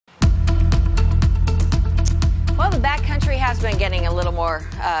has been getting a little more,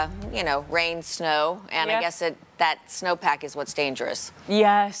 rain, snow, and I guess that snowpack is what's dangerous.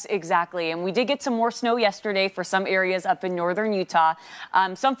 Yes, exactly. And we did get some more snow yesterday for some areas up in northern Utah.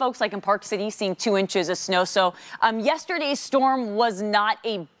 Some folks, like in Park City, seeing 2 inches of snow. So yesterday's storm was not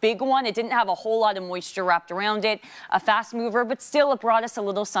a big one. It didn't have a whole lot of moisture wrapped around it. A fast mover, but still it brought us a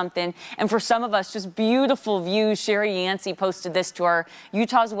little something. And for some of us, just beautiful views. Sherry Yancey posted this to our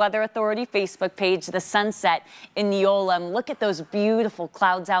Utah's Weather Authority Facebook page, the sunset in Neolem. Look at those beautiful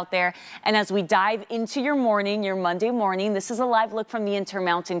clouds out there. And as we dive into your morning, your Monday morning, this is a live look from the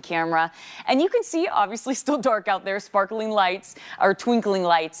Intermountain camera. And you can see, obviously still dark out there, sparkling lights or twinkling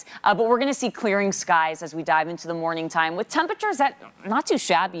lights. But we're going to see clearing skies as we dive into the morning time with temperatures that not too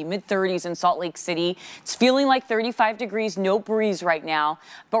shabby, mid-30s in Salt Lake City. It's feeling like 35 degrees, no breeze right now,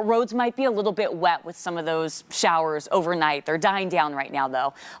 but roads might be a little bit wet with some of those showers overnight. They're dying down right now,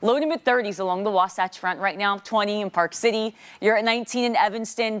 though. Low to mid-30s along the Wasatch Front right now, 20 in Park City. You're at 19 in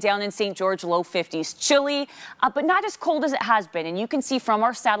Evanston, down in St. George, low 50s. Chilly, but not as cold as it has been. And you can see from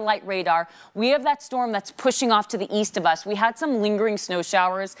our satellite radar, we have that storm that's pushing off to the east of us. We had some lingering snow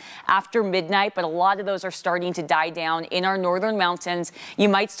showers after midnight, but a lot of those are starting to die down in our northern mountains. You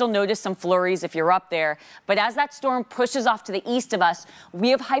might still notice some flurries if you're up there. But as that storm pushes off to the east of us, we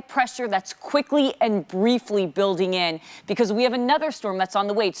have high pressure that's quickly and briefly building in because we have another storm that's on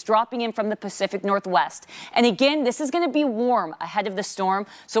the way. It's dropping in from the Pacific Northwest. And again, this is going to be warm ahead of the storm.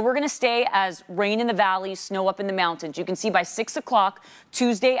 So we're going to stay as rain in the valleys, snow up in the mountains. You can see by 6 o'clock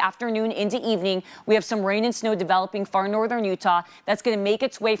Tuesday afternoon into evening, we have some rain and snow developing far northern Utah. That's going to make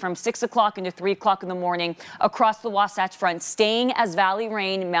its way from 6 o'clock into 3 o'clock in the morning across the Wasatch Front, staying as valley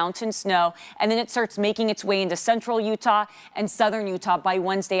rain, mountain snow, and then it starts making its way into central Utah and southern Utah by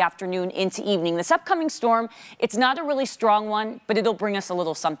Wednesday afternoon into evening. This upcoming storm, it's not a really strong one, but it'll bring us a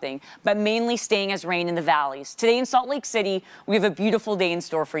little something, but mainly staying as rain in the valleys. Today in Salt Lake City, we have a beautiful day in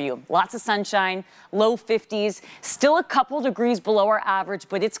store for you. Lots of sunshine, low 50s, still a couple degrees below our average,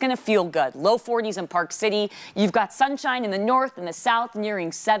 but it's going to feel good. Low 40s in Park City. You've got sunshine in the north and the south,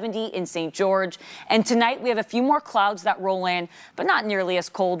 nearing 70 in St. George. And tonight we have a few more clouds that roll in, but not nearly as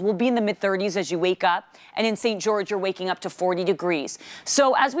cold. We'll be in the mid-30s as you wake up. And in St. George, you're waking up to 40 degrees.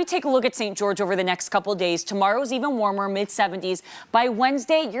 So as we take a look at St. George over the next couple days, tomorrow's even warmer, mid-70s. By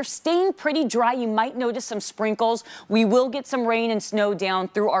Wednesday, you're staying pretty dry. You might notice some sprinkles. We will get some rain and snow down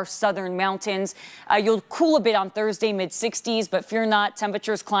through our southern mountains. You'll cool a bit on Thursday, mid-60s, but fear not,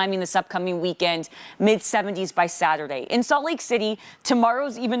 temperatures climbing this upcoming weekend, mid-70s by Saturday. In Salt Lake City,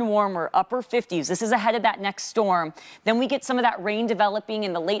 tomorrow's even warmer, upper 50s. This is ahead of that next storm. Then we get some of that rain developing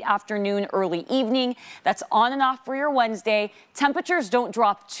in the late afternoon, early evening. That's on and off for your Wednesday. Temperatures don't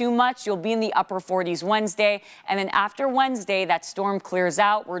drop too much. You'll be in the upper 40s Wednesday. And then after Wednesday, that storm clears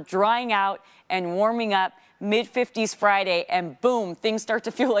out. We're drying out and warming up. Mid-50s Friday, and boom, things start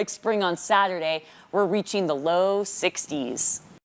to feel like spring on Saturday. We're reaching the low 60s.